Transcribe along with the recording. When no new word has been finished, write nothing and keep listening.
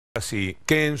Así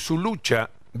que en su lucha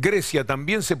Grecia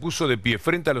también se puso de pie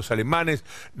frente a los alemanes,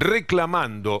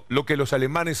 reclamando lo que los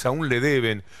alemanes aún le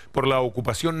deben por la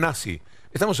ocupación nazi.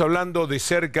 Estamos hablando de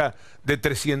cerca de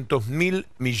 300.000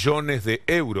 millones de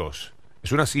euros.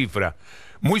 Es una cifra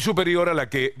muy superior a la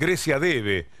que Grecia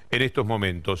debe en estos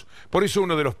momentos. Por eso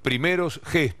uno de los primeros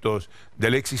gestos de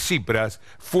Alexis Tsipras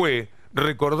fue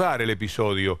recordar el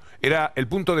episodio. Era el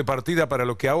punto de partida para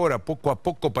lo que ahora, poco a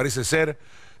poco, parece ser,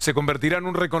 se convertirá en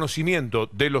un reconocimiento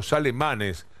de los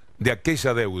alemanes de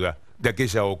aquella deuda, de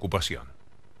aquella ocupación.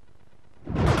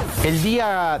 El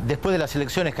día después de las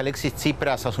elecciones que Alexis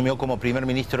Tsipras asumió como primer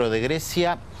ministro de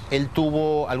Grecia, él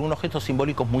tuvo algunos gestos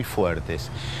simbólicos muy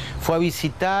fuertes. Fue a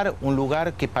visitar un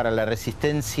lugar que para la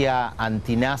resistencia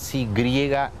antinazi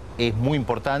griega es muy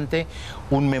importante,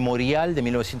 un memorial de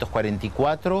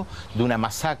 1944 de una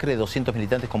masacre de 200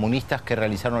 militantes comunistas que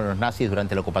realizaron los nazis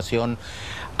durante la ocupación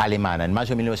alemana. En mayo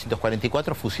de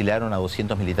 1944 fusilaron a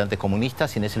 200 militantes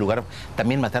comunistas y en ese lugar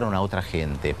también mataron a otra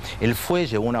gente. Él fue,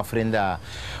 llevó una ofrenda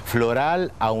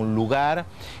floral a un lugar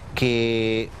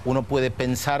que uno puede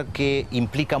pensar que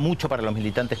implica mucho para los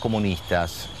militantes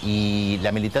comunistas, y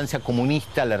la militancia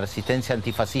comunista, la resistencia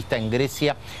antifascista en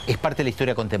Grecia es parte de la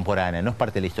historia contemporánea, no es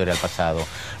parte de la historia del pasado.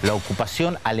 La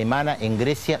ocupación alemana en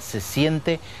Grecia se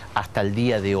siente hasta el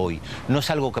día de hoy, no es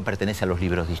algo que pertenece a los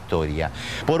libros de historia.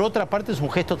 Por otra parte, es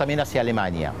un gesto también hacia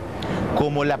Alemania.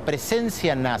 Como la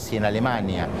presencia nazi en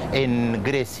Alemania, en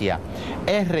Grecia,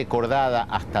 es recordada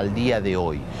hasta el día de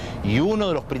hoy, y uno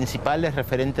de los principales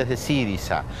referentes de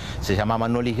Syriza se llama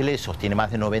Manuel Iglesias, tiene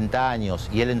más de 90 años,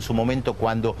 y él en su momento,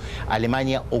 cuando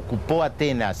Alemania ocupó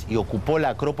Atenas y ocupó la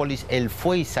Acrópolis, él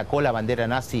fue y sacó la bandera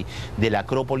nazi de la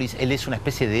Acrópolis. Él es una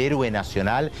especie de héroe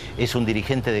nacional, es un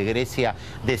dirigente de Grecia,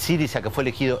 de Syriza, que fue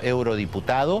elegido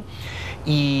eurodiputado,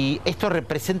 y esto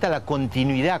representa la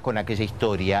continuidad con aquella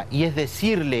historia, y es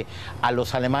decirle a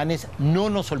los alemanes: no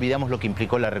nos olvidamos lo que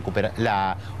implicó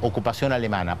la ocupación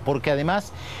alemana, porque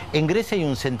además en Grecia hay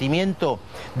un sentimiento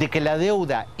de que la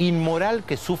deuda inmoral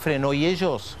que sufren hoy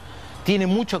ellos tiene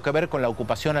mucho que ver con la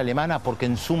ocupación alemana, porque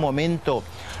en su momento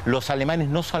los alemanes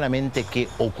no solamente que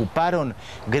ocuparon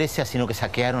Grecia, sino que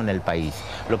saquearon el país.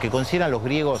 Lo que consideran los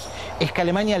griegos es que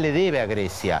Alemania le debe a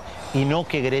Grecia y no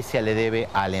que Grecia le debe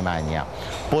a Alemania.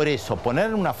 Por eso,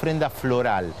 poner una ofrenda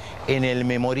floral en el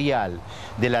memorial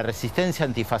de la resistencia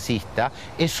antifascista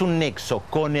es un nexo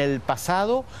con el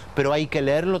pasado, pero hay que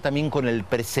leerlo también con el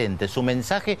presente, su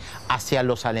mensaje hacia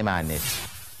los alemanes.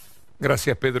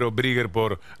 Gracias, Pedro Brigger,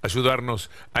 por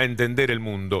ayudarnos a entender el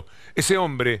mundo. Ese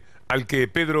hombre al que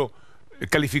Pedro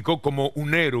calificó como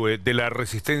un héroe de la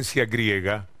resistencia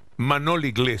griega, Manuel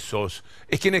Iglesias,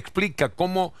 es quien explica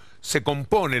cómo se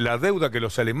compone la deuda que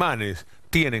los alemanes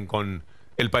tienen con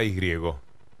el país griego.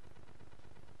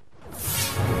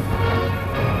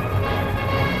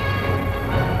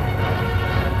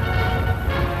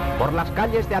 Por las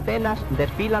calles de Atenas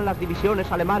desfilan las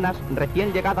divisiones alemanas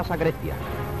recién llegadas a Grecia.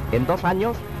 En 2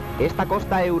 años, esta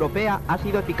costa europea ha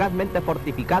sido eficazmente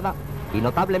fortificada y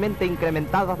notablemente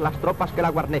incrementadas las tropas que la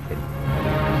guarnecen.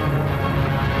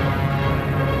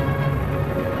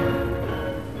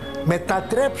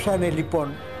 Μετατρέψανε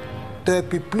λοιπόν το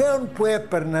επιπλέον που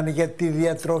έπαιρναν για τη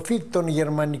διατροφή των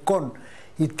γερμανικών,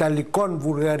 ιταλικών,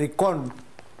 βουλγαρικών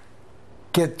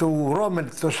και του Ρόμελ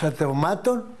των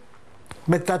στρατευμάτων,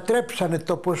 μετατρέψανε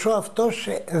το ποσό αυτό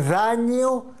σε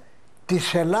δάνειο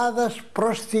της Ελλάδας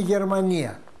προς τη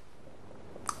Γερμανία.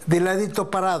 Δηλαδή το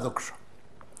παράδοξο.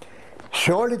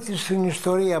 Σε όλη την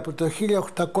ιστορία από το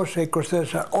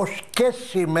 1824 ως και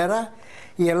σήμερα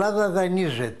η Ελλάδα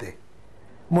δανείζεται.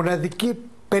 Μοναδική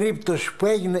περίπτωση που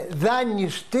έγινε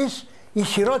δάνειστης, η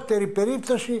χειρότερη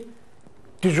περίπτωση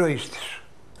της ζωής της.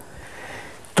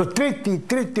 Η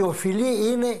τρίτη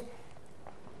οφειλή είναι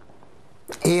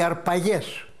οι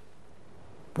αρπαγές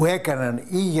που έκαναν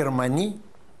οι Γερμανοί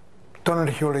των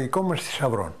αρχαιολογικών μας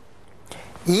θησαυρών.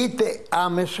 Είτε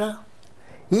άμεσα,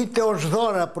 είτε ως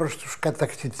δώρα προς τους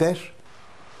κατακτητές,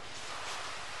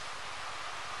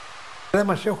 δεν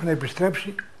μας έχουν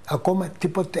επιστρέψει ακόμα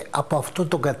τίποτε από αυτό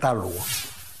τον κατάλογο.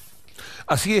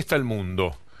 Así está el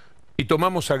mundo, y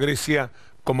tomamos a Grecia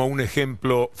como un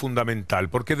ejemplo fundamental,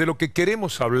 porque de lo que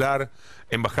queremos hablar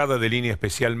en Bajada de Línea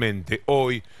especialmente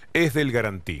hoy es del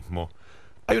garantismo.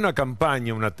 Hay una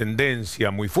campaña, una tendencia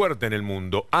muy fuerte en el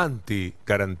mundo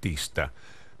antigarantista,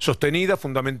 sostenida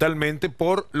fundamentalmente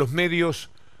por los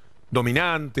medios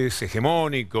dominantes,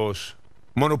 hegemónicos,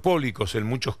 monopólicos en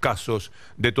muchos casos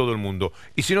de todo el mundo.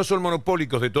 Y si no son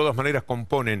monopólicos, de todas maneras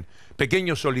componen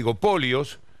pequeños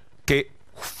oligopolios que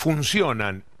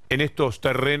funcionan en estos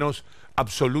terrenos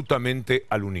absolutamente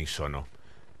al unísono.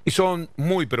 Y y son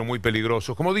muy, pero muy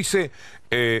peligrosos. Como dice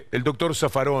el doctor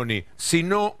Zaffaroni, si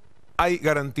no hay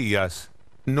garantías,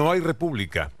 no hay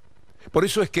república. Por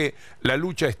eso es que la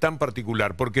lucha es tan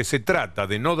particular, porque se trata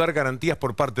de no dar garantías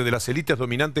por parte de las élites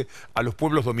dominantes a los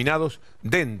pueblos dominados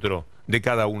dentro de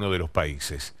cada uno de los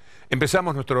países.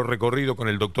 Empezamos nuestro recorrido con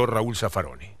el doctor Raúl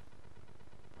Zaffaroni.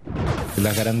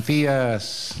 Las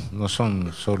garantías no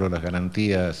son solo las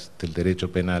garantías del derecho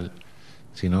penal,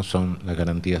 sino son las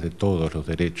garantías de todos los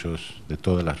derechos, de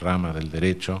todas las ramas del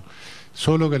derecho,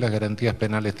 solo que las garantías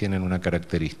penales tienen una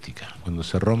característica. Cuando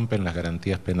se rompen las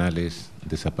garantías penales,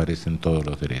 desaparecen todos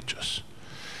los derechos.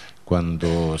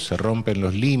 Cuando se rompen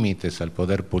los límites al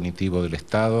poder punitivo del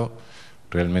Estado,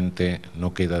 realmente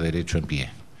no queda derecho en pie.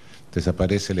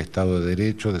 Desaparece el Estado de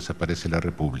Derecho, desaparece la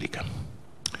República.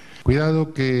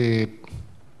 Cuidado que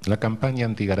la campaña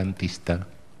antigarantista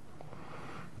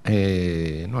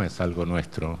no es algo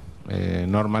nuestro.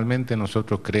 Normalmente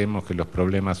nosotros creemos que los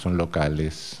problemas son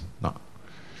locales. No.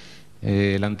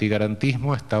 El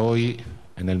antigarantismo está hoy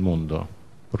en el mundo.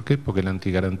 ¿Por qué? Porque el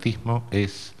antigarantismo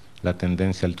es la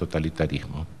tendencia al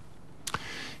totalitarismo.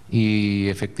 Y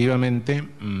efectivamente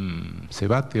se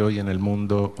bate hoy en el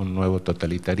mundo un nuevo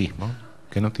totalitarismo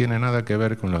que no tiene nada que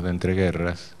ver con los de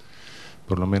entreguerras,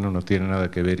 por lo menos no tiene nada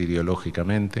que ver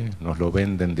ideológicamente, nos lo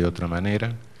venden de otra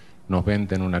manera, nos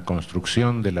venden una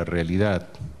construcción de la realidad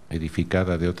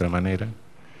edificada de otra manera.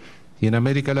 Y en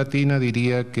América Latina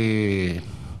diría que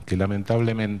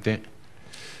lamentablemente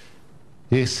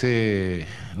ese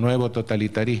nuevo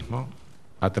totalitarismo,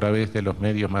 a través de los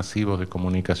medios masivos de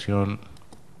comunicación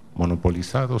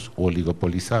monopolizados o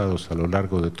oligopolizados a lo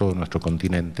largo de todo nuestro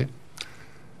continente,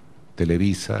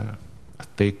 Televisa,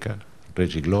 Azteca,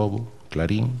 Regi Globo,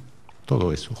 Clarín,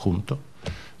 todo eso junto.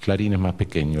 Clarín es más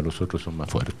pequeño, los otros son más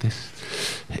fuertes.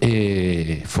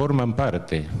 Forman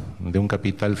parte de un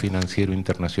capital financiero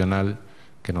internacional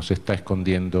que nos está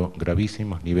escondiendo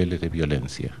gravísimos niveles de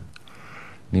violencia.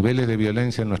 Niveles de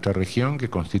violencia en nuestra región que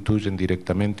constituyen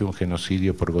directamente un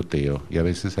genocidio por goteo y a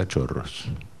veces a chorros.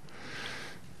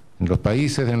 En los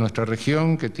países de nuestra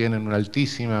región que tienen una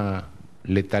altísima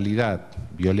letalidad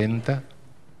violenta,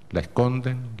 la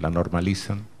esconden, la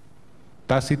normalizan,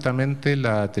 tácitamente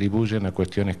la atribuyen a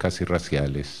cuestiones casi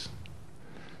raciales.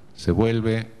 Se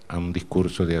vuelve a un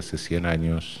discurso de hace 100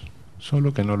 años,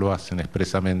 solo que no lo hacen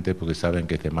expresamente porque saben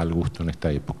que es de mal gusto en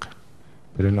esta época,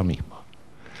 pero es lo mismo.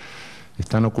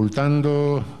 Están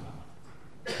ocultando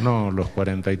no los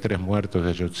 43 muertos de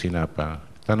Ayotzinapa,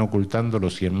 están ocultando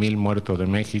los 100.000 muertos de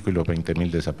México y los 20.000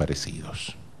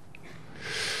 desaparecidos.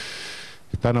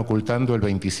 Están ocultando el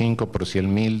 25 por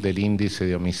 100.000 del índice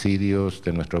de homicidios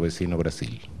de nuestro vecino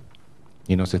Brasil.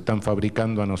 Y nos están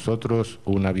fabricando a nosotros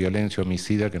una violencia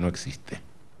homicida que no existe.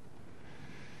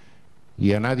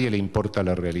 Y a nadie le importa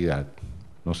la realidad.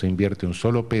 No se invierte un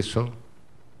solo peso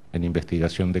en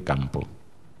investigación de campo.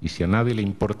 Y si a nadie le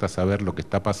importa saber lo que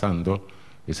está pasando,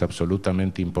 es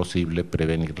absolutamente imposible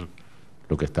prevenir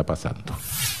lo que está pasando.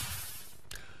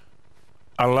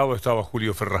 Al lado estaba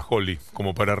Julio Ferrajoli,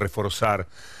 como para reforzar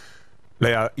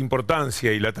la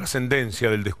importancia y la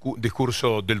trascendencia del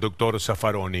discurso del doctor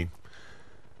Zaffaroni.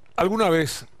 ¿Alguna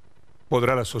vez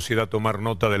podrá la sociedad tomar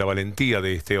nota de la valentía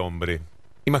de este hombre?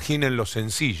 Imaginen lo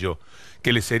sencillo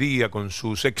que le sería, con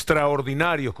sus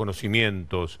extraordinarios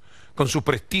conocimientos, con su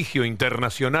prestigio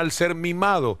internacional, ser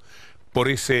mimado por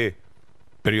ese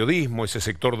periodismo, ese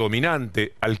sector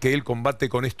dominante al que él combate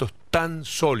con estos tan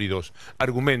sólidos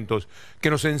argumentos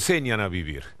que nos enseñan a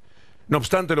vivir. No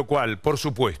obstante lo cual, por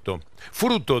supuesto,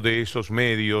 fruto de esos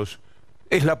medios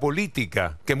es la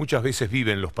política que muchas veces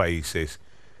viven los países.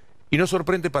 Y no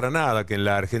sorprende para nada que en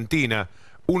la Argentina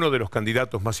uno de los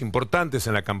candidatos más importantes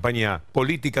en la campaña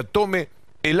política tome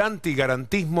el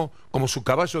antigarantismo como su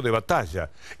caballo de batalla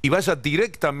y vaya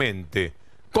directamente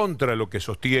contra lo que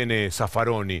sostiene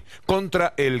Zaffaroni,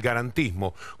 contra el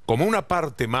garantismo, como una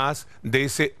parte más de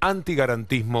ese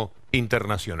antigarantismo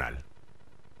internacional.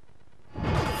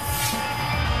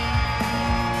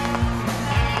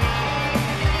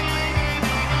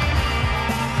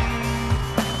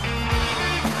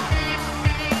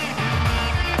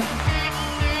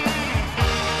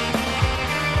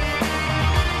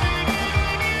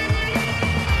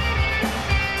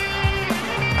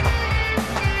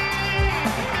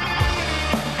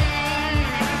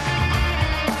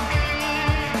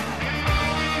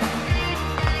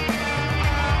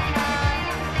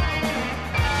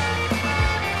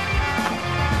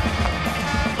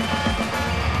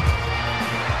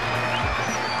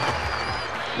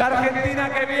 La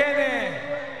Argentina que viene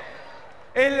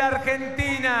es la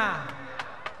Argentina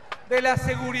de la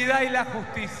seguridad y la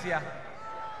justicia.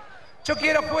 Yo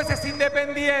quiero jueces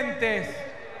independientes,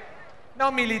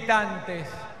 no militantes.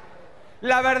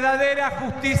 La verdadera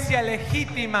justicia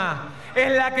legítima es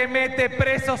la que mete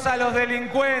presos a los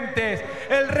delincuentes.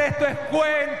 El resto es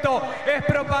cuento, es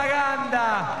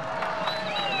propaganda.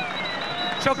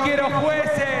 Yo quiero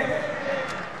jueces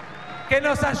que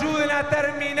nos ayuden a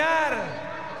terminar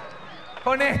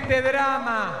con este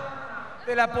drama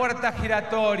de la puerta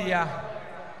giratoria.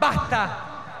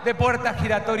 Basta de puerta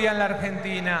giratoria en la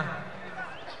Argentina.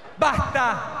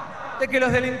 Basta de que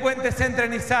los delincuentes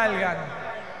entren y salgan.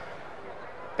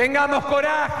 Tengamos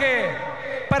coraje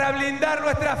para blindar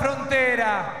nuestra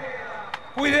frontera.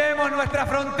 Cuidemos nuestra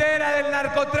frontera del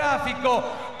narcotráfico.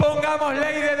 Pongamos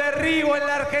ley de derribo en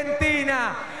la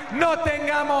Argentina. No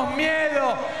tengamos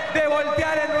miedo de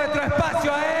voltear en nuestro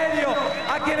espacio aéreo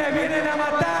a quienes vienen a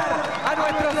matar a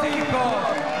nuestros hijos.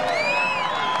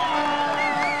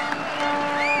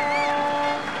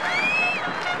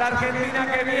 La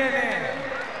Argentina que viene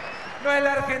no es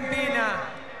la Argentina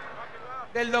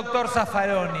del doctor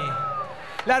Zaffaroni.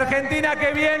 La Argentina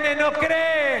que viene no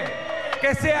cree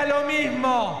que sea lo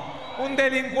mismo un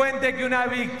delincuente que una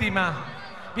víctima.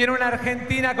 Viene una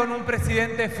Argentina con un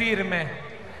presidente firme,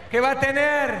 que va a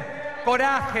tener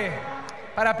coraje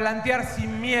para plantear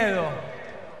sin miedo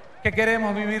que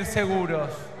queremos vivir seguros,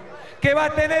 que va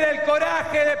a tener el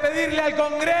coraje de pedirle al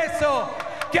Congreso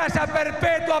que haya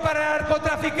perpetua para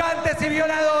narcotraficantes y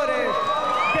violadores,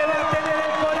 que va a tener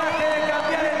el coraje de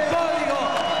cambiar el código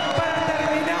para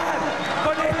terminar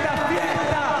con esta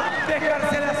fiesta de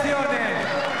excarcelaciones.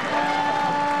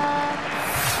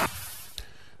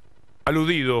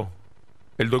 Aludido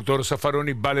el doctor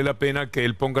Zaffaroni, vale la pena que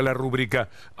él ponga la rúbrica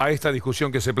a esta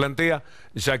discusión que se plantea,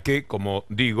 ya que, como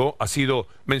digo, ha sido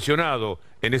mencionado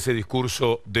en ese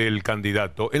discurso del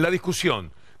candidato. En la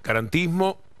discusión,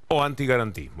 ¿garantismo o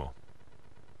antigarantismo?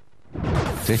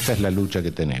 Esta es la lucha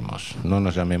que tenemos, no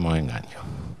nos llamemos engaño.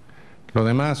 Lo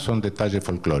demás son detalles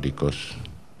folclóricos.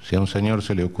 Si a un señor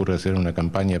se le ocurre hacer una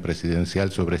campaña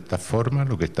presidencial sobre esta forma,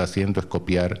 lo que está haciendo es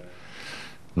copiar,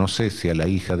 no sé si a la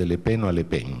hija de Le Pen o a Le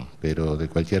Pen, pero de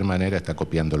cualquier manera está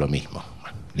copiando lo mismo.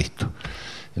 Bueno, listo.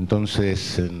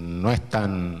 Entonces, no es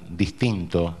tan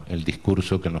distinto el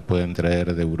discurso que nos pueden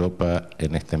traer de Europa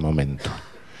en este momento.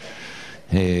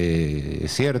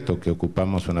 Es cierto que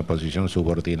ocupamos una posición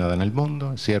subordinada en el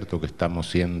mundo, es cierto que estamos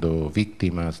siendo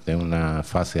víctimas de una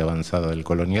fase avanzada del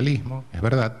colonialismo, es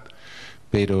verdad,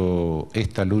 pero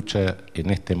esta lucha en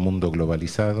este mundo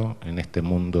globalizado, en este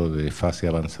mundo de fase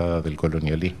avanzada del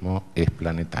colonialismo, es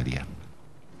planetaria.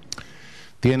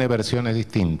 Tiene versiones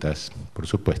distintas, por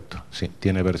supuesto, sí,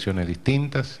 tiene versiones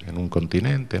distintas en un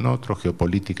continente, en otro,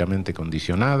 geopolíticamente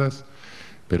condicionadas,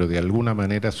 pero de alguna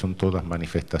manera son todas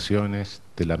manifestaciones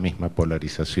de la misma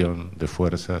polarización de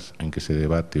fuerzas en que se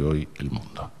debate hoy el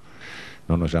mundo.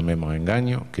 No nos llamemos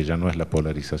engaño, que ya no es la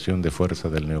polarización de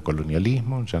fuerzas del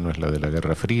neocolonialismo, ya no es la de la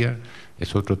Guerra Fría,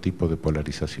 es otro tipo de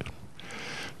polarización.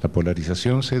 La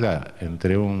polarización se da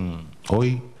entre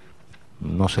hoy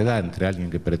no se da entre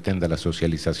alguien que pretenda la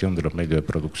socialización de los medios de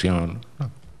producción, no,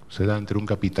 se da entre un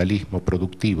capitalismo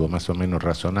productivo más o menos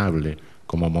razonable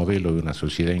como modelo de una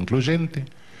sociedad incluyente,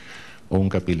 o un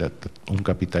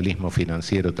capitalismo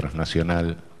financiero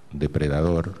transnacional,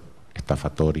 depredador,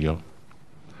 estafatorio.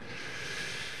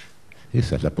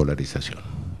 Esa es la polarización.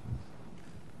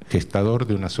 Gestador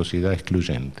de una sociedad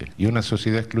excluyente. Y una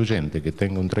sociedad excluyente que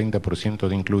tenga un 30%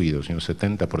 de incluidos y un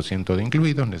 70% de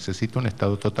incluidos necesita un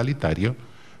Estado totalitario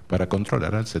para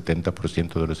controlar al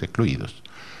 70% de los excluidos.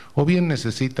 O bien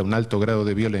necesita un alto grado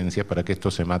de violencia para que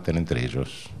estos se maten entre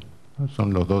ellos.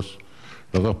 Son los dos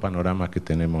panoramas que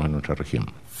tenemos en nuestra región.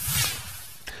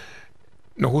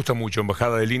 Nos gusta mucho,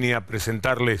 Embajada de Línea,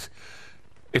 presentarles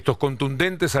estos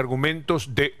contundentes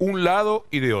argumentos de un lado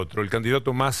y de otro, el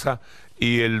candidato Massa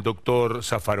y el doctor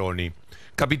Zaffaroni.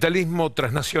 Capitalismo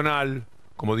transnacional,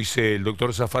 como dice el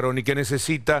doctor Zaffaroni, que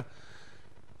necesita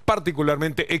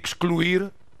particularmente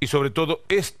excluir y sobre todo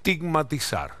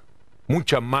estigmatizar.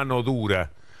 Mucha mano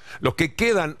dura. Los que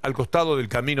quedan al costado del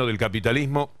camino del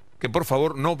capitalismo, que por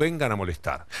favor no vengan a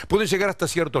molestar. Pueden llegar hasta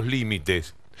ciertos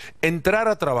límites, entrar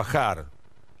a trabajar,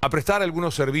 a prestar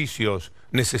algunos servicios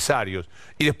necesarios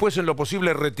y después en lo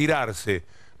posible retirarse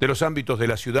de los ámbitos de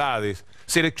las ciudades,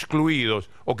 ser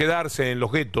excluidos o quedarse en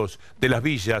los guetos de las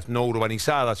villas no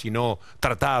urbanizadas y no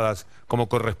tratadas como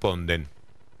corresponden.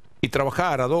 Y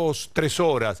trabajar a 2, 3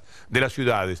 horas de las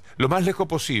ciudades, lo más lejos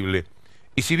posible.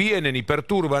 Y si vienen y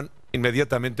perturban,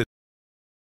 inmediatamente